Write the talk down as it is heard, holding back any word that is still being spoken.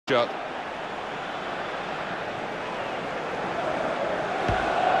shot.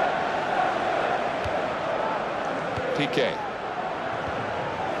 Piqué.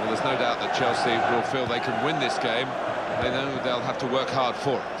 Well, there's no doubt that Chelsea will feel they can win this game. They know they'll have to work hard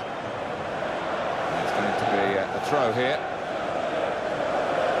for it. It's going to be a throw here.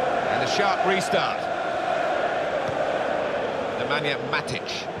 And a sharp restart. Nemanja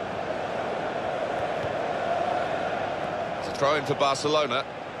Matic. It's a throw in for Barcelona.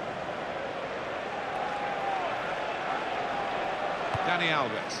 Dani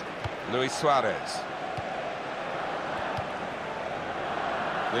Alves. Luis Suarez.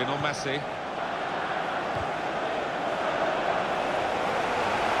 Lionel Messi.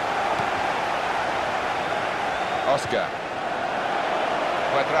 Oscar.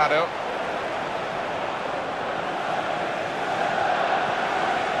 Cuadrado.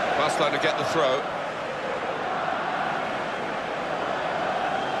 Barcelona get the throw.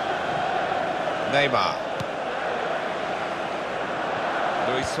 Neymar.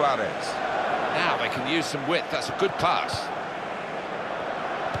 Luis Suarez. Now they can use some width. That's a good pass.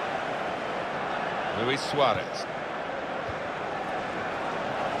 Luis Suarez.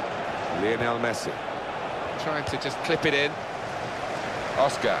 Lionel Messi. Trying to just clip it in.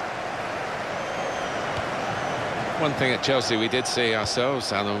 Oscar. One thing at Chelsea we did see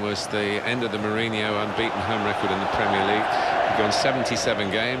ourselves, Alan, was the end of the Mourinho unbeaten home record in the Premier League. We've gone 77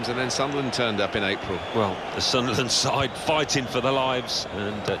 games, and then Sunderland turned up in April. Well, the Sunderland side fighting for their lives,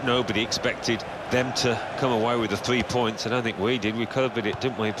 and nobody expected them to come away with the 3 points. I don't think we did. We covered it,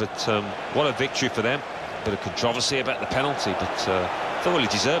 didn't we? But what a victory for them. Bit of controversy about the penalty, but thoroughly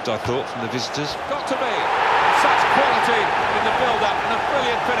deserved, I thought, from the visitors. Got to be. Such quality in the build-up and a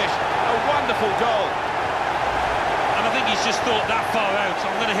brilliant finish. A wonderful goal. And I think he's just thought that far out.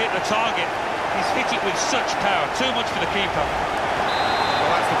 I'm going to hit the target. He's hit it with such power. Too much for the keeper.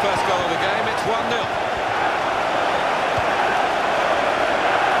 Well, that's the first goal of the game. It's 1-0.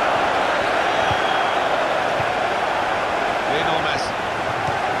 Lionel Messi.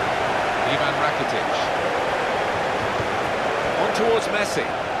 Ivan Rakitic. On towards Messi.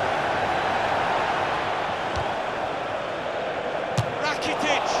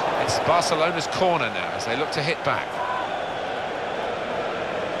 Rakitic! It's Barcelona's corner now as they look to hit back.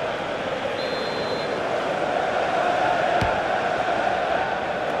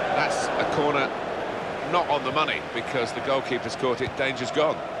 That's a corner not on the money because the goalkeeper's caught it. Danger's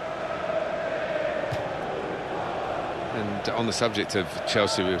gone. And on the subject of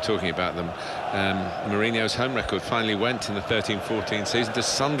Chelsea, we were talking about them. Mourinho's home record finally went in the 13-14 season to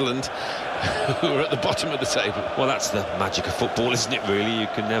Sunderland, who were at the bottom of the table. Well, that's the magic of football, isn't it, really? You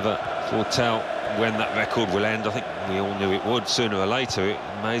can never foretell when that record will end. I think we all knew it would sooner or later. It's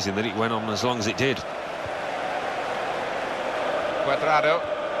amazing that it went on as long as it did. Cuadrado.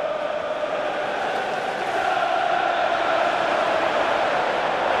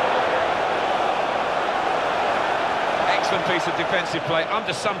 Excellent piece of defensive play,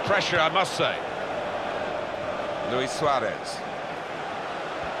 under some pressure, I must say. Luis Suarez.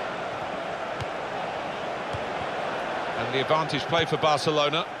 And the advantage play for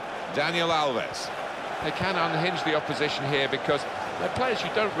Barcelona. Daniel Alves. They can unhinge the opposition here because they're players you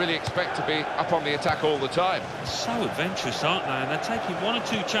don't really expect to be up on the attack all the time. So adventurous, aren't they? And they're taking 1 or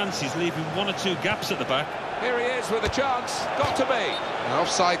 2 chances, leaving 1 or 2 gaps at the back. Here he is with a chance. Got to be. An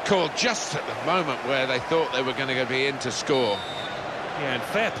offside call just at the moment where they thought they were going to be in to score. Yeah, and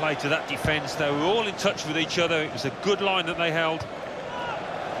fair play to that defence. They were all in touch with each other. It was a good line that they held.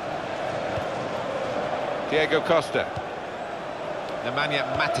 Diego Costa. Nemanja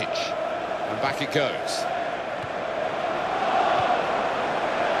Matic. And back it goes.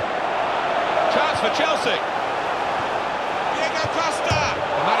 Chance for Chelsea. Diego Costa.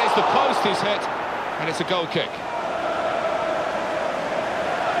 And that is the post he's hit. And it's a goal kick.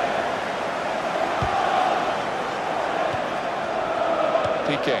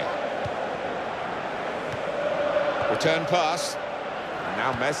 Piqué. Return pass. And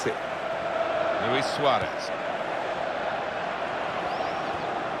now Messi. Luis Suarez.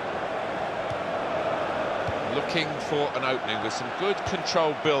 Looking for an opening with some good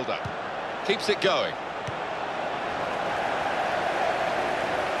controlled build-up. Keeps it going.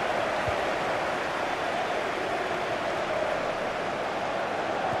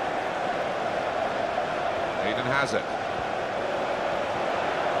 Eden Hazard.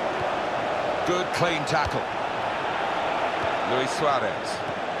 Good clean tackle. Luis Suarez.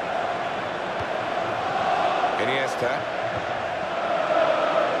 Iniesta.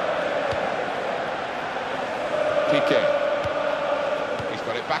 Piqué. He's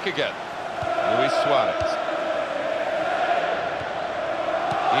got it back again. Luis Suarez.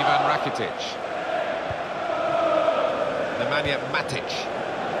 Ivan Rakitic. Nemanja Matic.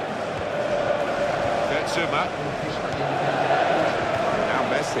 Zuma. Now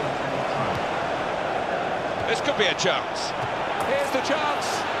Messi. This could be a chance. Here's the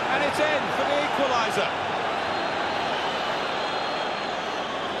chance, and it's in for the equaliser.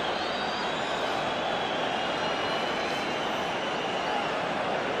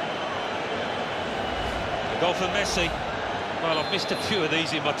 A goal for Messi. Well, I've missed a few of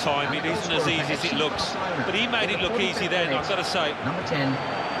these in my time. It isn't as easy as it looks, but he made it look easy then, I've got to say. Number 10.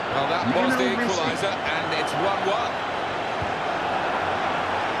 Well, that was the equaliser, and it's 1-1.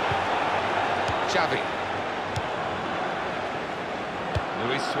 Xavi.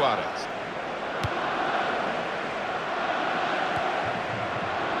 Luis Suarez.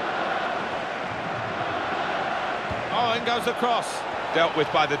 Oh, in goes the cross. Dealt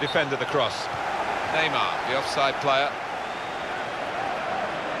with by the defender, the cross. Neymar, the offside player.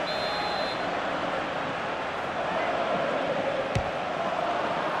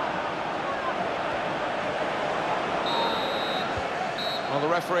 Well, the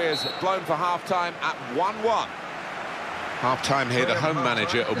referee has blown for half-time at 1-1. Half-time here, the home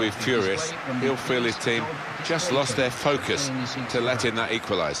manager will be furious. He'll feel his team just lost their focus to let in that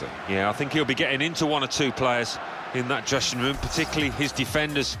equaliser. Yeah, I think he'll be getting into one or two players in that dressing room, particularly his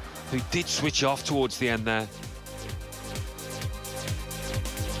defenders, who did switch off towards the end there.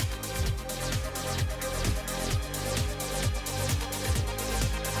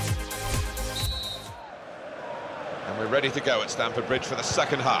 And we're ready to go at Stamford Bridge for the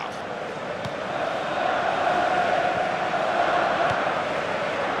second half.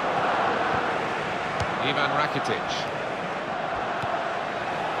 Ivan Rakitic.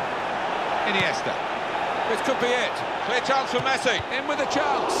 Iniesta. This could be it. Clear chance for Messi. In with a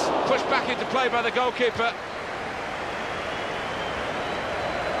chance. Pushed back into play by the goalkeeper.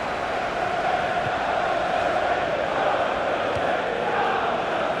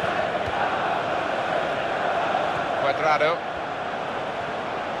 Cuadrado.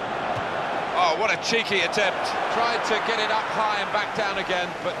 Oh, what a cheeky attempt. Tried to get it up high and back down again,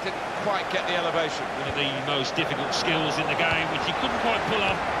 but didn't quite get the elevation. One of the most difficult skills in the game, which he couldn't quite pull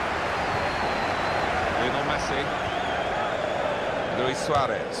off. Lionel Messi. Luis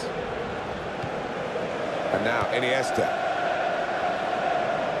Suarez. And now Iniesta.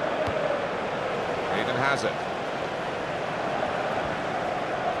 Eden Hazard.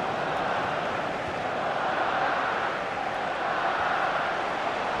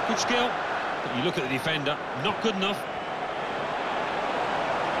 Good skill, but you look at the defender, not good enough.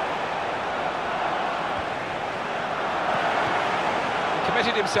 He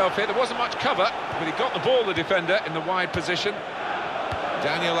committed himself here, there wasn't much cover, but he got the ball, the defender, in the wide position.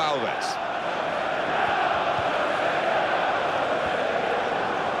 Daniel Alves.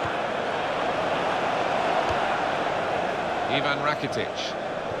 Ivan Rakitic.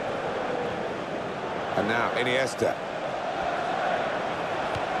 And now Iniesta.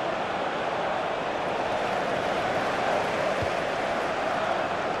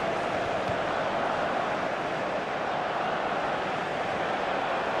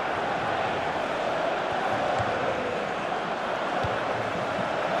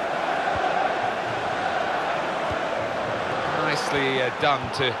 Nicely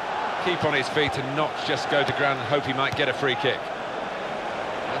done to keep on his feet and not just go to ground and hope he might get a free kick.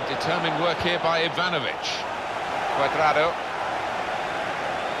 And determined work here by Ivanovic. Cuadrado.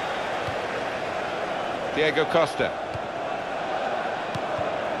 Diego Costa.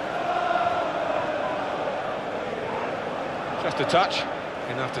 Just a touch,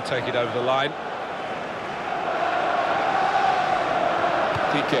 enough to take it over the line.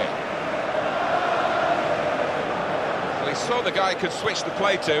 Piqué. Well, he saw the guy could switch the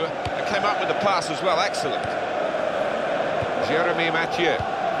play to and came up with the pass as well. Excellent. Jeremy Mathieu.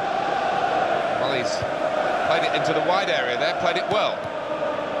 Well, he's played it into the wide area there, played it well.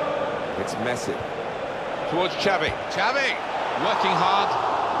 It's Messi. Towards Xavi. Xavi working hard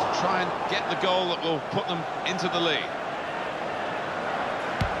to try and get the goal that will put them into the lead.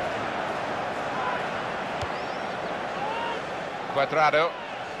 Cuadrado.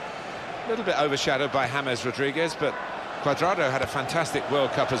 A little bit overshadowed by James Rodriguez, but Cuadrado had a fantastic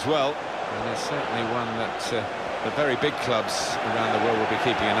World Cup as well, and it's certainly one that the very big clubs around the world will be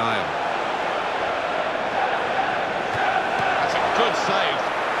keeping an eye on. That's a good save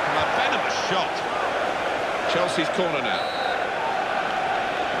from a venomous shot. Chelsea's corner now.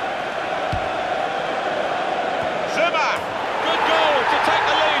 Zuma! Good goal to take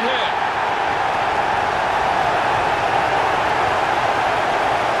the lead here.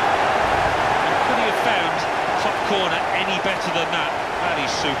 Could he have found top corner any better than that? That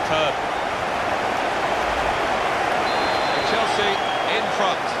is superb. Chelsea in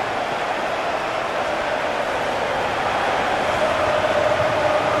front.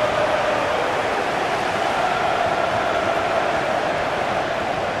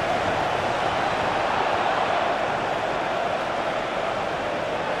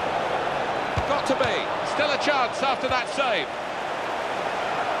 Got to be. Still a chance after that save.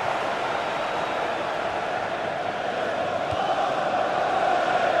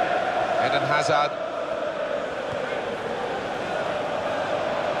 Eden Hazard.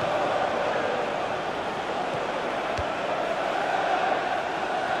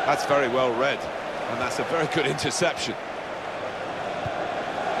 That's very well read, and that's a very good interception.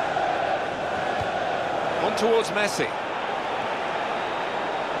 On towards Messi.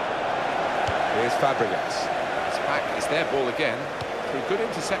 Here's Fabregas. It's back, it's their ball again, through good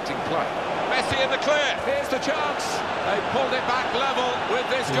intercepting play. Messi in the clear, here's the chance. They pulled it back level with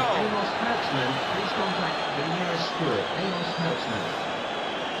this goal. Please contact the nearest school.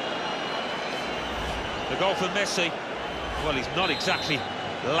 The goal for Messi. Well, he's not exactly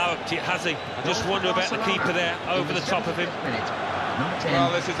louped it, has he? I just wonder about the keeper there, over the top of him.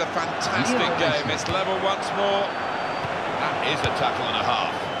 Well, this is a fantastic game. It's level once more. That is a tackle and a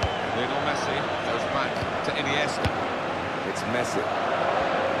half. Lionel Messi goes back to Iniesta. It's Messi.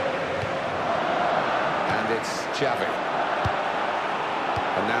 And it's Xavi.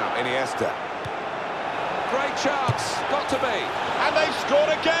 And now Iniesta. Great chance, got to be. And they've scored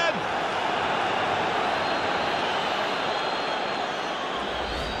again!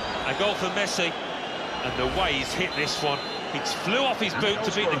 A goal for Messi, and the way he's hit this one, he flew off his boot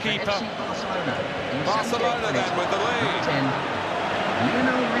to beat the keeper. Barcelona then with the lead.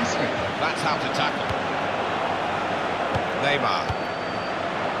 That's how to tackle. Neymar.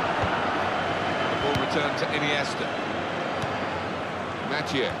 The ball returned to Iniesta.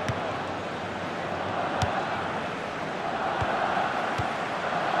 Mathieu.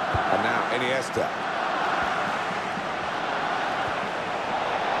 And now Iniesta.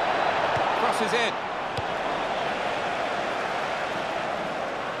 Crosses in.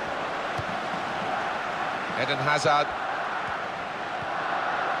 Eden Hazard.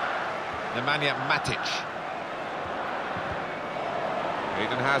 Nemanja Matic.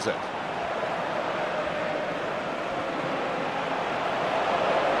 Eden Hazard.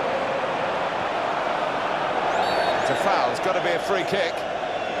 It's a foul, it's got to be a free kick.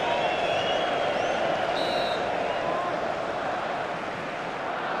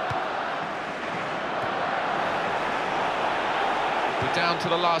 We're down to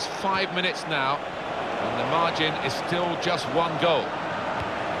the last 5 minutes now, and the margin is still just one goal.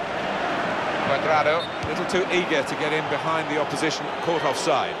 Cuadrado, a little too eager to get in behind the opposition, caught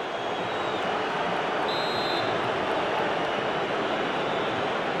offside.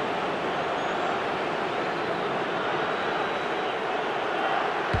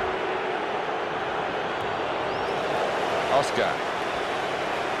 Oscar.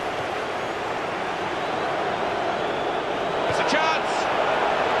 It's a chance!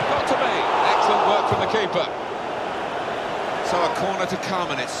 Got to be. Excellent work from the keeper. So a corner to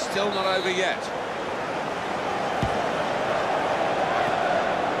come, and it's still not over yet.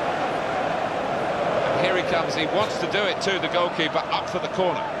 And here he comes, he wants to do it too, the goalkeeper, up for the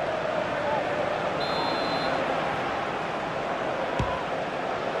corner.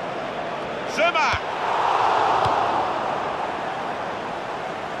 Zuma!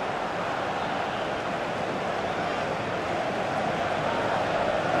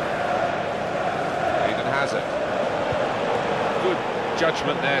 Eden Hazard. Good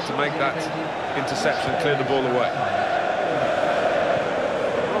judgment there to make that interception, clear the ball away.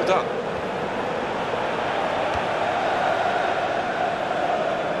 Well done.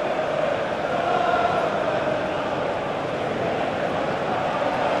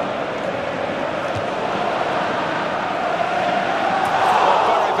 Well,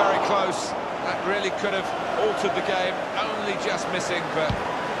 very, very close. That really could have altered the game, only just missing, but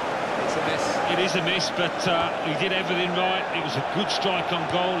it's a miss. It is a miss, but he did everything right. It was a good strike on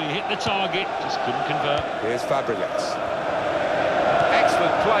goal. He hit the target, just couldn't convert. Here's Fabregas.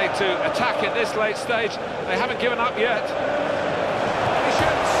 Excellent play to attack at this late stage. They haven't given up yet. He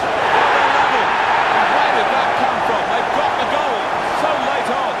shoots. And where did that come from? They've got the goal so late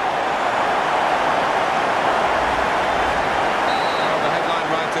on. Well, the headline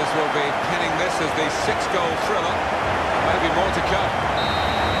writers will be penning this as the 6-goal thriller. Maybe more to come.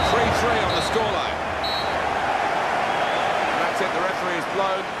 3-3 on the scoreline. And that's it, the referee is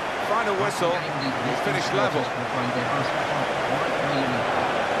blown. Final whistle, it's finished level.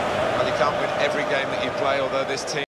 Well, you can't win every game that you play, although this team